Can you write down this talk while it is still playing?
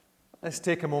Let's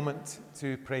take a moment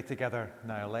to pray together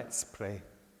now. Let's pray.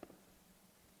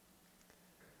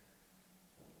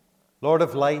 Lord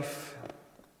of life,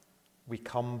 we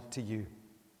come to you.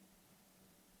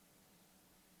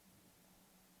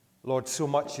 Lord, so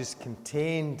much is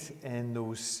contained in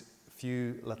those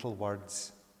few little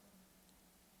words.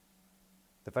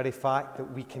 The very fact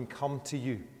that we can come to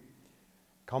you,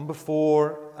 come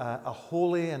before a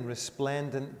holy and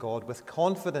resplendent God with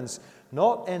confidence,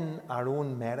 not in our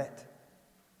own merit,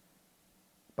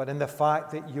 but in the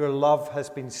fact that your love has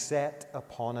been set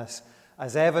upon us,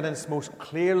 as evidenced most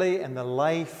clearly in the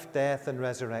life, death, and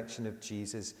resurrection of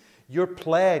Jesus. Your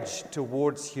pledge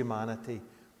towards humanity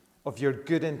of your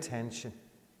good intention.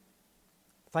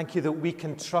 Thank you that we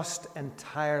can trust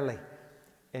entirely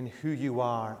in who you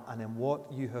are and in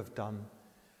what you have done.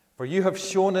 For you have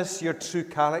shown us your true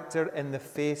character in the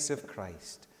face of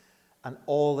Christ and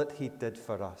all that he did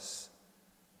for us,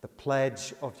 the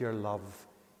pledge of your love,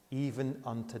 even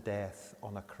unto death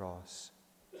on a cross.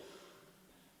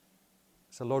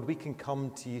 So, Lord, we can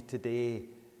come to you today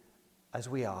as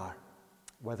we are,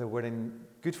 whether we're in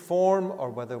good form or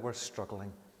whether we're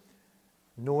struggling,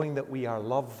 knowing that we are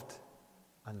loved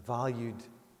and valued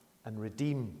and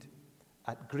redeemed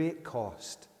at great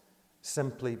cost,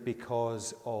 simply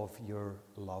because of your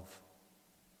love.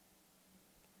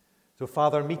 So,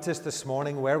 Father, meet us this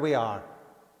morning where we are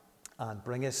and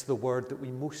bring us the word that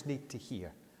we most need to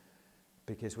hear,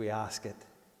 because we ask it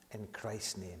in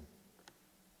Christ's name.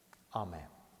 Amen.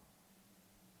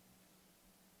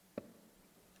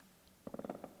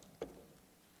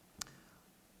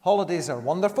 Holidays are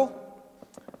wonderful.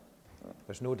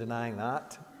 There's no denying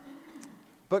that.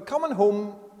 But coming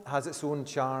home has its own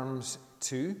charms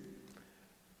too.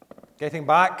 Getting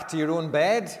back to your own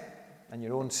bed and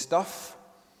your own stuff.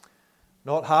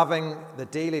 Not having the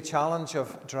daily challenge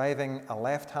of driving a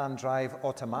left-hand drive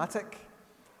automatic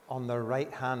on the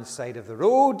right-hand side of the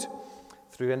road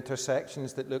through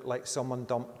intersections that look like someone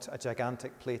dumped a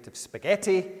gigantic plate of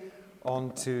spaghetti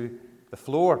onto the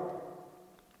floor.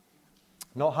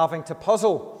 Not having to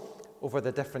puzzle over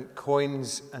the different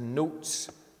coins and notes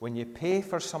when you pay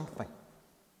for something.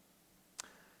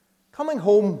 Coming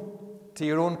home to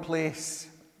your own place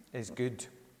is good.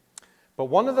 But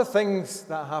one of the things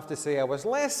that I have to say I was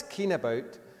less keen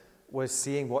about was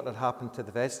seeing what had happened to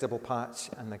the vegetable patch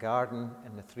and the garden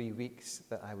in the 3 weeks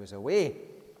that I was away.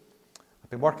 I've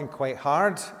been working quite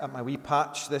hard at my wee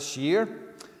patch this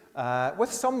year,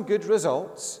 with some good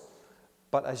results.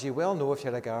 But as you well know, if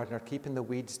you're a gardener, keeping the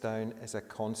weeds down is a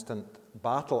constant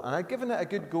battle. And I'd given it a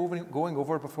good going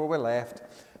over before we left,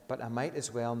 but I might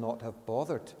as well not have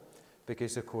bothered,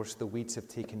 because, of course, the weeds have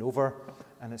taken over,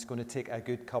 and it's going to take a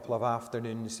good couple of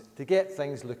afternoons to get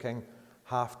things looking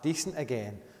half decent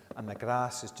again. And the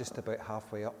grass is just about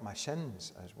halfway up my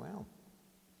shins as well.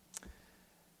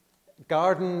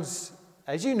 Gardens,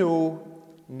 as you know,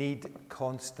 need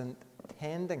constant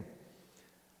tending.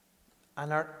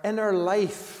 And our inner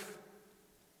life,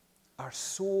 our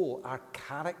soul, our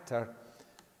character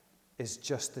is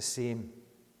just the same.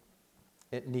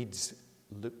 It needs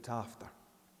looked after.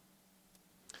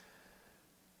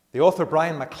 The author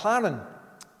Brian McLaren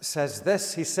says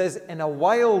this. He says, in a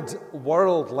wild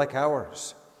world like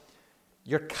ours,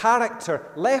 your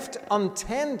character, left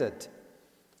untended,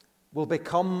 will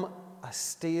become a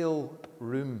stale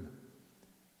room,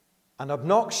 an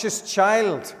obnoxious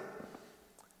child,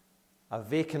 a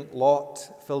vacant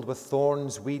lot filled with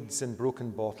thorns, weeds, and broken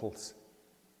bottles.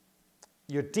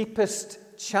 Your deepest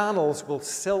channels will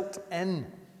silt in,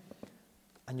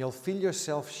 and you'll feel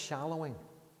yourself shallowing.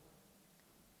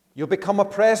 You'll become a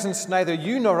presence neither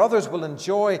you nor others will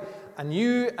enjoy, and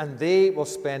you and they will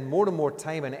spend more and more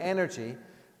time and energy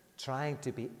trying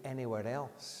to be anywhere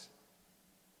else.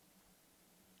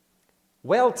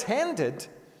 Well tended,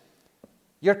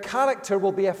 your character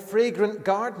will be a fragrant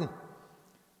garden,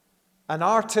 an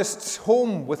artist's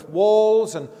home with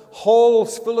walls and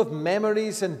halls full of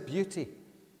memories and beauty,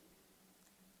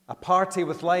 a party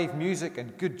with live music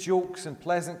and good jokes and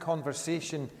pleasant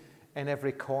conversation in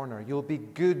every corner. You'll be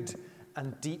good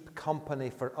and deep company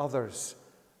for others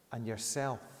and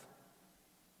yourself.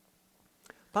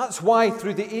 That's why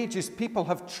through the ages people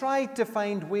have tried to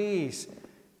find ways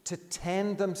to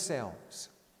tend themselves,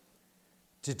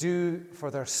 to do for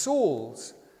their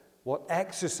souls what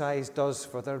exercise does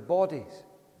for their bodies,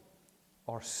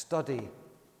 or study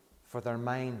for their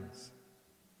minds.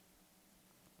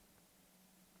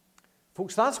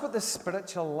 Folks, that's what the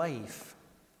spiritual life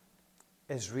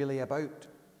is really about.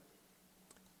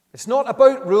 It's not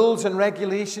about rules and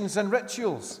regulations and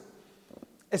rituals.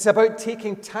 It's about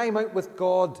taking time out with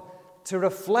God to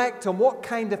reflect on what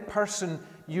kind of person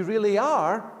you really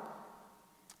are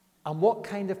and what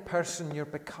kind of person you're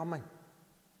becoming.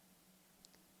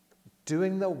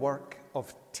 Doing the work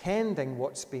of tending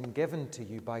what's been given to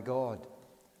you by God.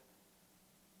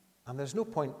 And there's no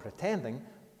point pretending.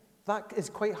 That is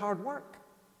quite hard work.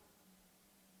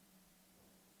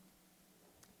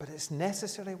 But it's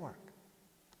necessary work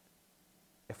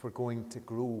if we're going to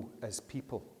grow as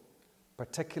people,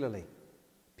 particularly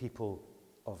people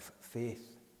of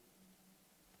faith.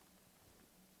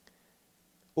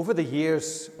 Over the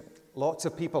years, lots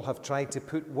of people have tried to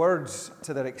put words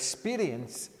to their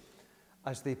experience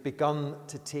as they've begun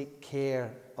to take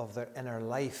care of their inner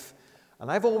life. And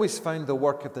I've always found the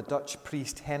work of the Dutch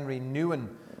priest Henry Nouwen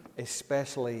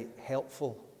especially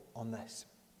helpful on this.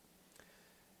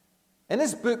 In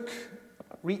his book,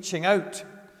 Reaching Out,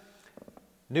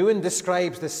 Nouwen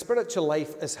describes the spiritual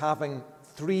life as having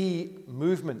 3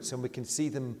 movements, and we can see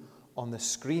them on the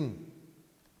screen.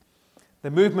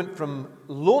 The movement from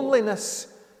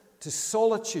loneliness to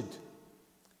solitude,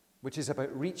 which is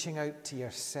about reaching out to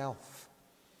yourself.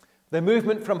 The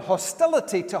movement from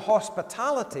hostility to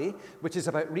hospitality, which is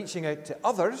about reaching out to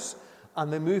others.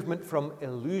 And the movement from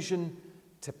illusion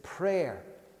to prayer,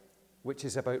 which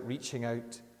is about reaching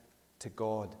out to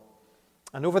God.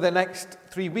 And over the next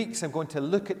 3 weeks, I'm going to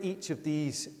look at each of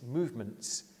these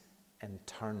movements in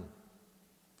turn.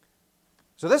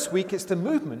 So this week, it's the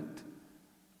movement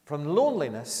from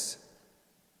loneliness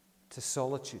to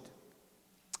solitude.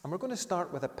 And we're going to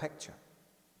start with a picture.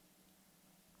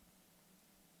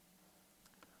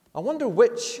 I wonder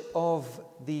which of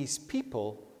these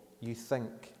people you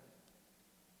think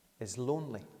is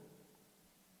lonely.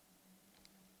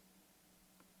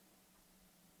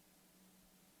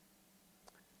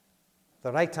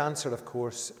 The right answer, of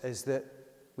course, is that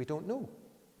we don't know.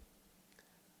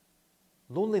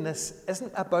 Loneliness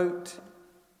isn't about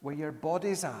where your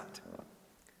body's at.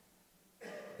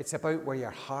 It's about where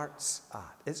your heart's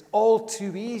at. It's all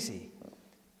too easy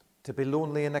to be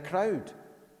lonely in a crowd,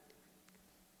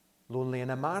 lonely in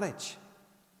a marriage,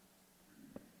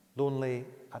 lonely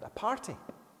at a party,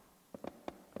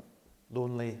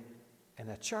 lonely in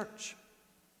a church.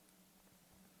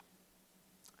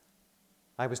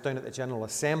 I was down at the General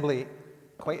Assembly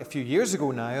quite a few years ago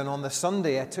now, and on the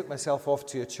Sunday I took myself off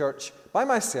to a church by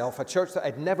myself, a church that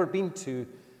I'd never been to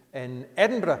in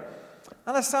Edinburgh.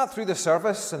 And I sat through the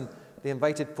service, and they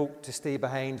invited folk to stay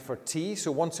behind for tea.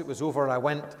 So once it was over, I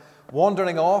went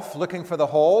wandering off, looking for the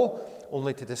hall,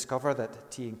 only to discover that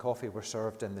tea and coffee were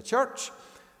served in the church.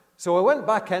 So I went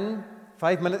back in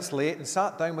 5 minutes late and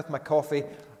sat down with my coffee,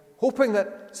 hoping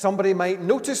that somebody might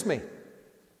notice me.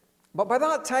 But by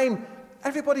that time,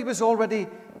 everybody was already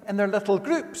in their little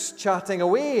groups, chatting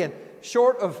away, and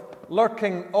short of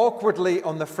lurking awkwardly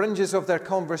on the fringes of their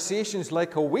conversations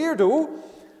like a weirdo,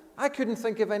 I couldn't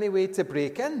think of any way to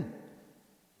break in.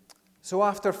 So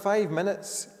after 5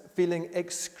 minutes, feeling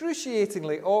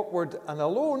excruciatingly awkward and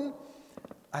alone,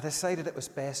 I decided it was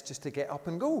best just to get up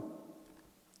and go.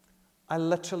 I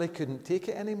literally couldn't take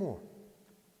it anymore.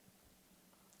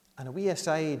 And a wee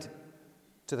aside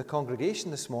to the congregation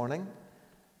this morning,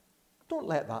 don't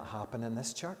let that happen in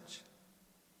this church.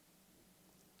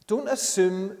 Don't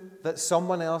assume that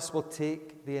someone else will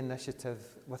take the initiative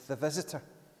with the visitor.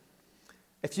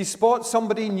 If you spot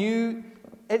somebody new,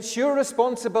 it's your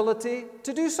responsibility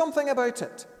to do something about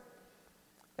it.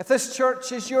 If this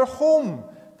church is your home,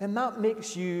 then that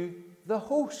makes you the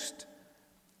host.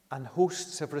 And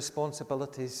hosts have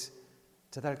responsibilities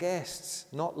to their guests,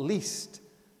 not least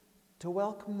to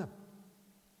welcome them.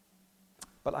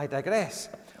 But I digress.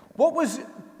 What was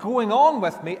going on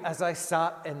with me as I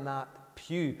sat in that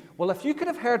pew? Well, if you could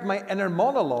have heard my inner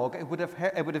monologue, it would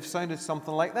have sounded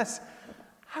something like this.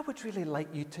 I would really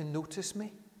like you to notice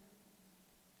me.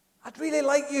 I'd really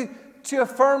like you to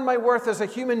affirm my worth as a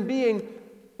human being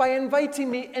by inviting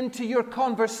me into your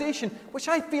conversation, which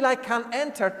I feel I can't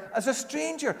enter as a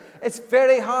stranger. It's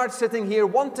very hard sitting here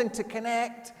wanting to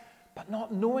connect, but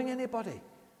not knowing anybody,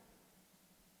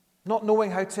 not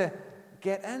knowing how to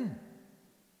get in.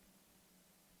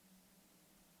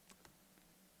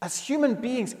 As human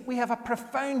beings, we have a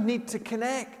profound need to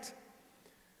connect,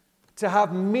 to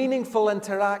have meaningful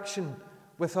interaction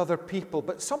with other people,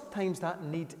 but sometimes that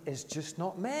need is just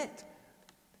not met,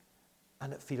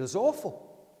 and it feels awful.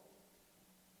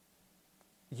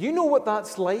 You know what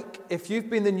that's like if you've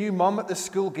been the new mum at the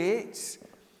school gates,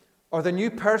 or the new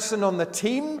person on the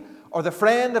team, or the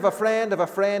friend of a friend of a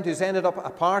friend who's ended up at a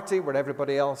party where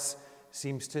everybody else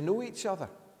seems to know each other.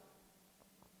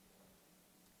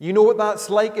 You know what that's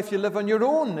like if you live on your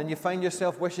own and you find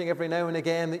yourself wishing every now and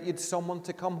again that you'd someone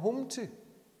to come home to.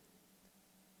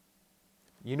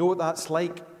 You know what that's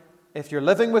like if you're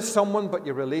living with someone, but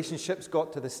your relationship's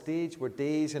got to the stage where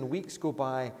days and weeks go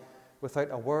by without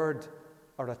a word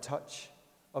or a touch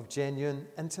of genuine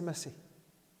intimacy.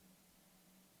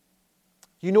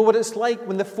 You know what it's like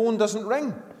when the phone doesn't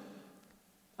ring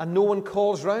and no one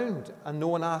calls round and no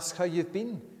one asks how you've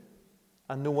been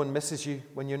and no one misses you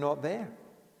when you're not there.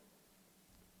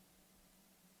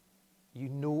 You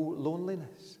know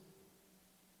loneliness.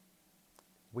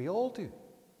 We all do.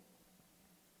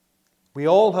 We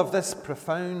all have this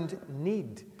profound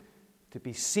need to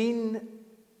be seen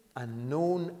and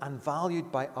known and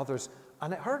valued by others,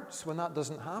 and it hurts when that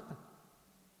doesn't happen.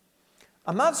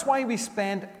 And that's why we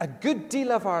spend a good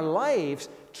deal of our lives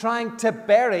trying to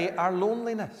bury our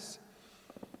loneliness.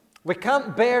 We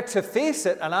can't bear to face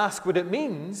it and ask what it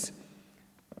means,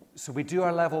 so we do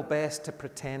our level best to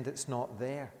pretend it's not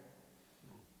there.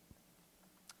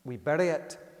 We bury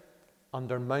it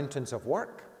under mountains of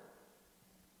work,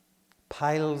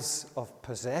 piles of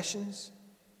possessions,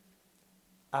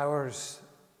 hours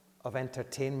of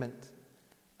entertainment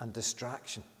and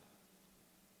distraction.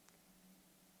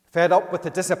 Fed up with the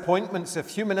disappointments of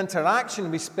human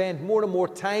interaction, we spend more and more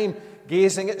time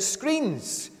gazing at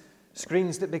screens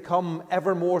that become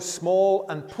ever more small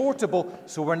and portable,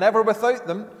 so we're never without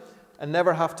them and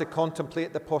never have to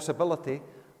contemplate the possibility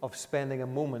of spending a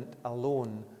moment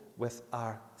alone with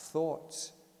our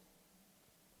thoughts.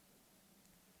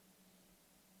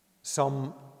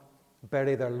 Some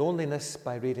bury their loneliness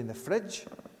by reading the fridge,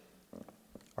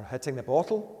 or hitting the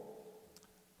bottle,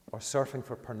 or surfing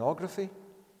for pornography,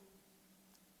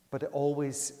 but it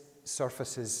always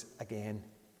surfaces again.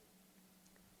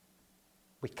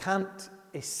 We can't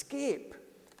escape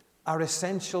our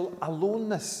essential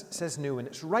aloneness, says Newman.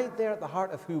 It's right there at the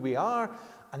heart of who we are,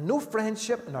 and no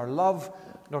friendship, nor love,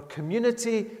 nor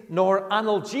community, nor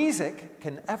analgesic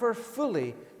can ever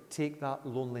fully take that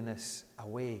loneliness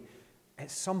away.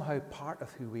 It's somehow part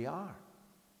of who we are.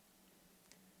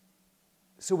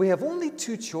 So we have only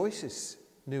two choices,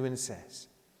 Newman says.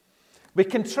 We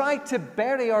can try to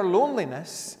bury our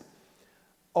loneliness,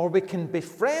 or we can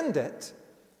befriend it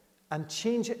and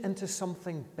change it into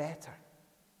something better,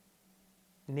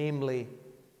 namely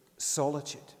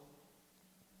solitude.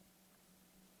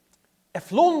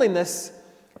 If loneliness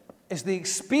is the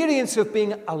experience of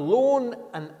being alone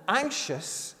and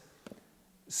anxious,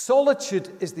 solitude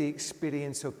is the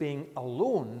experience of being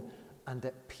alone and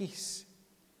at peace.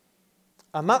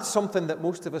 And that's something that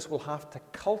most of us will have to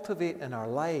cultivate in our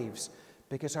lives,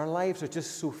 because our lives are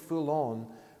just so full on,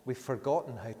 we've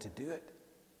forgotten how to do it.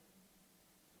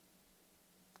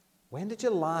 When did you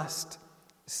last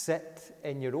sit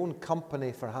in your own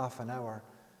company for half an hour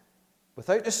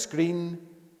without a screen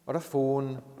or a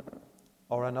phone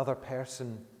or another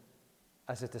person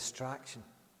as a distraction?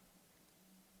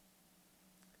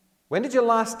 When did you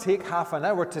last take half an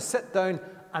hour to sit down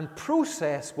and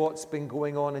process what's been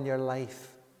going on in your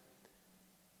life,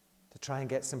 to try and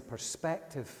get some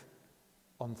perspective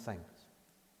on things?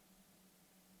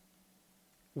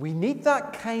 We need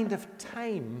that kind of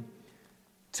time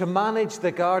to manage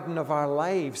the garden of our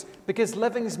lives, because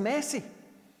living's messy.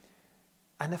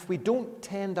 And if we don't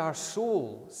tend our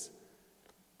souls,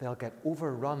 they'll get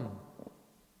overrun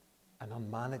and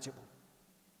unmanageable.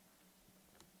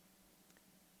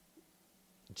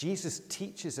 Jesus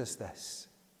teaches us this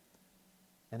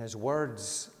in his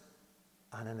words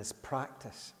and in his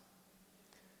practice.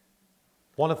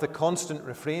 One of the constant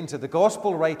refrains of the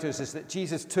gospel writers is that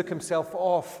Jesus took himself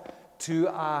off to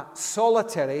a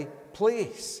solitary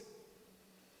place.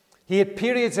 He had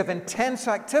periods of intense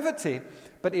activity,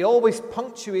 but he always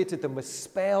punctuated them with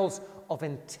spells of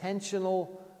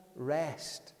intentional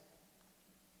rest.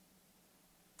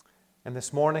 In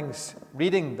this morning's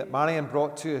reading that Marion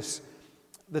brought to us,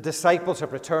 the disciples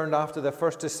have returned after their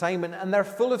first assignment, and they're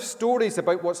full of stories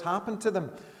about what's happened to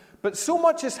them. But so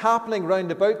much is happening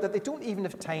round about that they don't even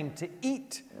have time to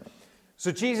eat.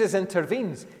 So Jesus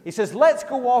intervenes. He says, let's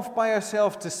go off by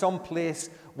ourselves to some place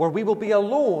where we will be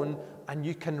alone and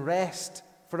you can rest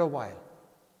for a while.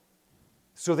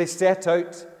 So they set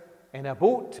out in a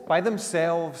boat by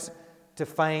themselves to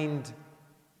find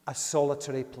a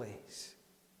solitary place.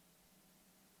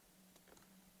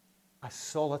 A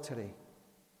solitary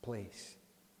place.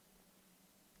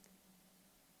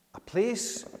 A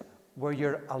place where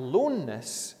your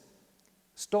aloneness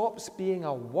stops being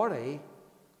a worry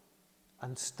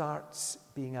and starts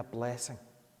being a blessing.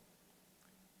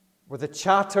 Where the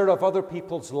chatter of other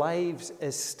people's lives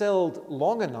is stilled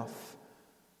long enough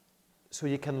so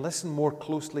you can listen more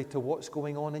closely to what's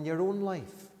going on in your own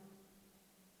life.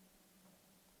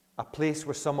 A place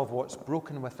where some of what's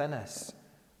broken within us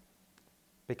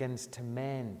begins to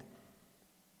mend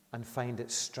and find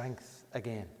its strength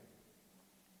again.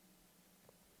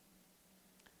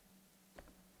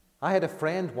 I had a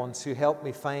friend once who helped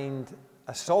me find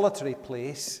a solitary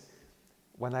place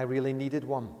when I really needed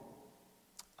one.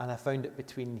 And I found it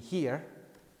between here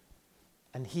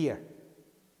and here.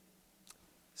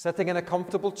 Sitting in a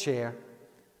comfortable chair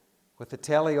with the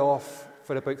telly off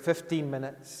for about 15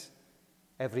 minutes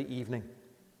every evening.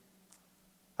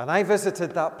 And I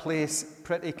visited that place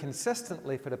pretty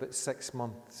consistently for about 6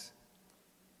 months.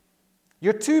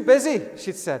 You're too busy,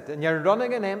 she said, and you're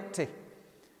running on empty.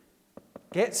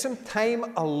 Get some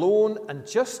time alone and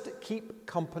just keep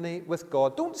company with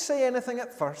God. Don't say anything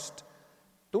at first.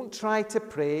 Don't try to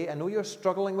pray. I know you're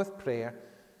struggling with prayer.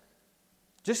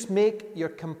 Just make your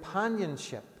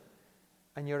companionship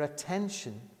and your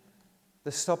attention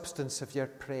the substance of your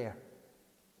prayer.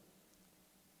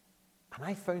 And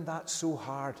I found that so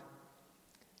hard.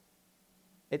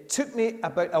 It took me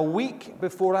about a week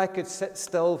before I could sit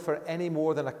still for any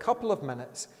more than a couple of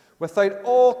minutes without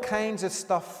all kinds of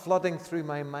stuff flooding through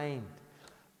my mind.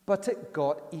 But it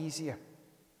got easier.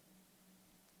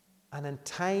 And in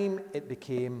time, it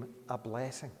became a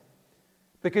blessing.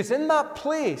 Because in that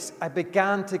place, I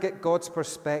began to get God's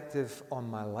perspective on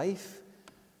my life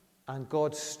and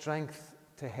God's strength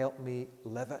to help me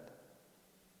live it.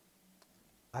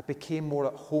 I became more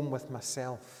at home with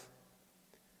myself.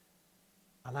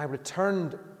 And I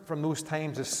returned from those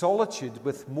times of solitude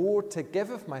with more to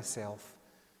give of myself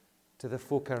to the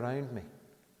folk around me.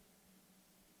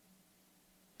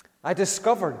 I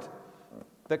discovered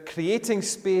that creating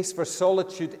space for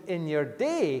solitude in your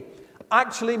day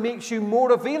actually makes you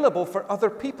more available for other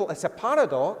people. It's a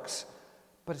paradox,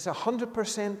 but it's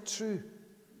 100% true.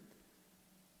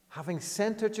 Having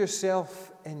centered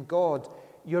yourself in God,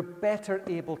 you're better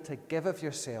able to give of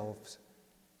yourselves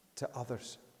to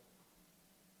others.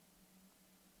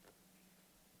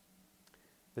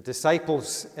 The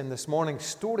disciples in this morning's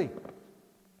story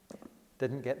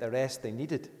didn't get the rest they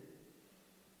needed.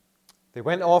 They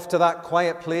went off to that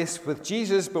quiet place with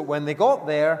Jesus, but when they got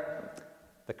there,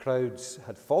 the crowds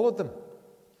had followed them.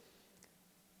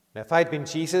 Now, if I'd been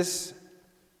Jesus,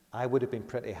 I would have been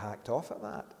pretty hacked off at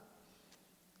that.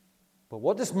 But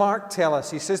what does Mark tell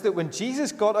us? He says that when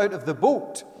Jesus got out of the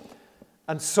boat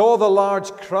and saw the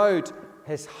large crowd,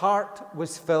 his heart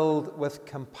was filled with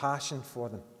compassion for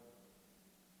them.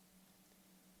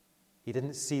 He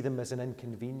didn't see them as an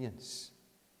inconvenience,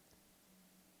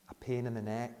 a pain in the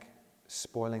neck,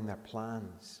 spoiling their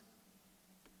plans.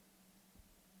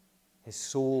 His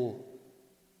soul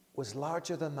was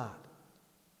larger than that,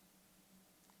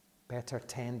 better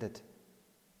tended,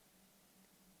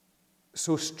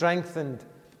 so strengthened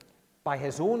by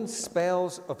his own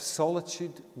spells of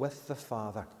solitude with the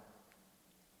Father,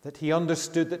 that he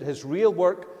understood that his real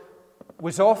work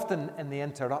was often in the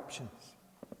interruptions.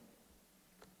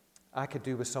 I could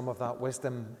do with some of that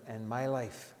wisdom in my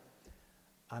life,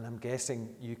 and I'm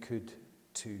guessing you could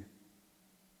too.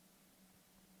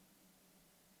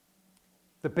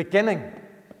 The beginning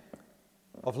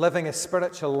of living a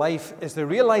spiritual life is the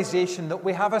realization that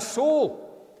we have a soul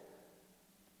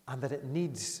and that it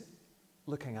needs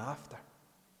looking after.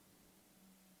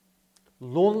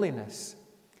 Loneliness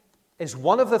is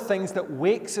one of the things that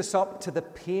wakes us up to the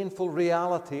painful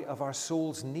reality of our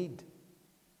soul's need.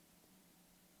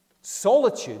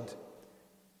 Solitude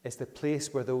is the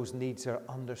place where those needs are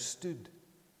understood,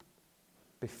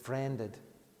 befriended,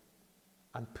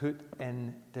 and put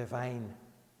in divine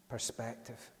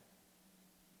perspective.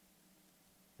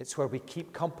 It's where we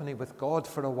keep company with God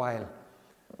for a while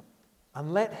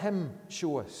and let Him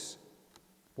show us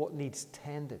what needs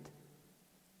tended,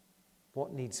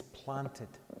 what needs planted,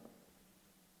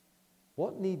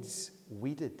 what needs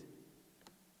weeded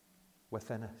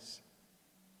within us.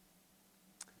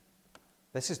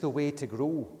 This is the way to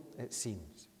grow, it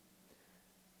seems.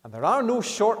 And there are no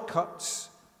shortcuts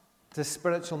to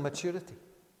spiritual maturity.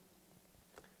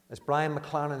 As Brian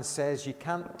McLaren says, you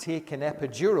can't take an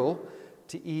epidural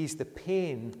to ease the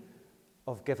pain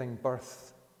of giving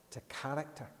birth to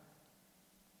character.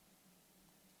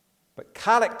 But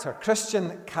character,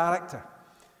 Christian character,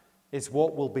 is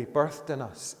what will be birthed in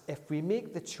us if we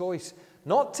make the choice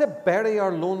not to bury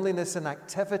our loneliness in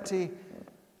activity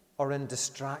or in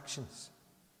distractions,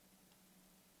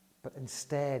 but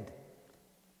instead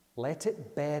let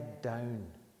it bed down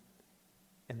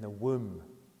in the womb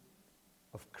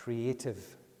of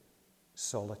creative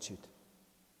solitude.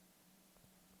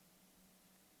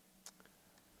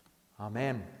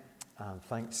 Amen. And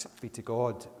thanks be to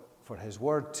God for His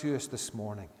word to us this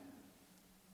morning.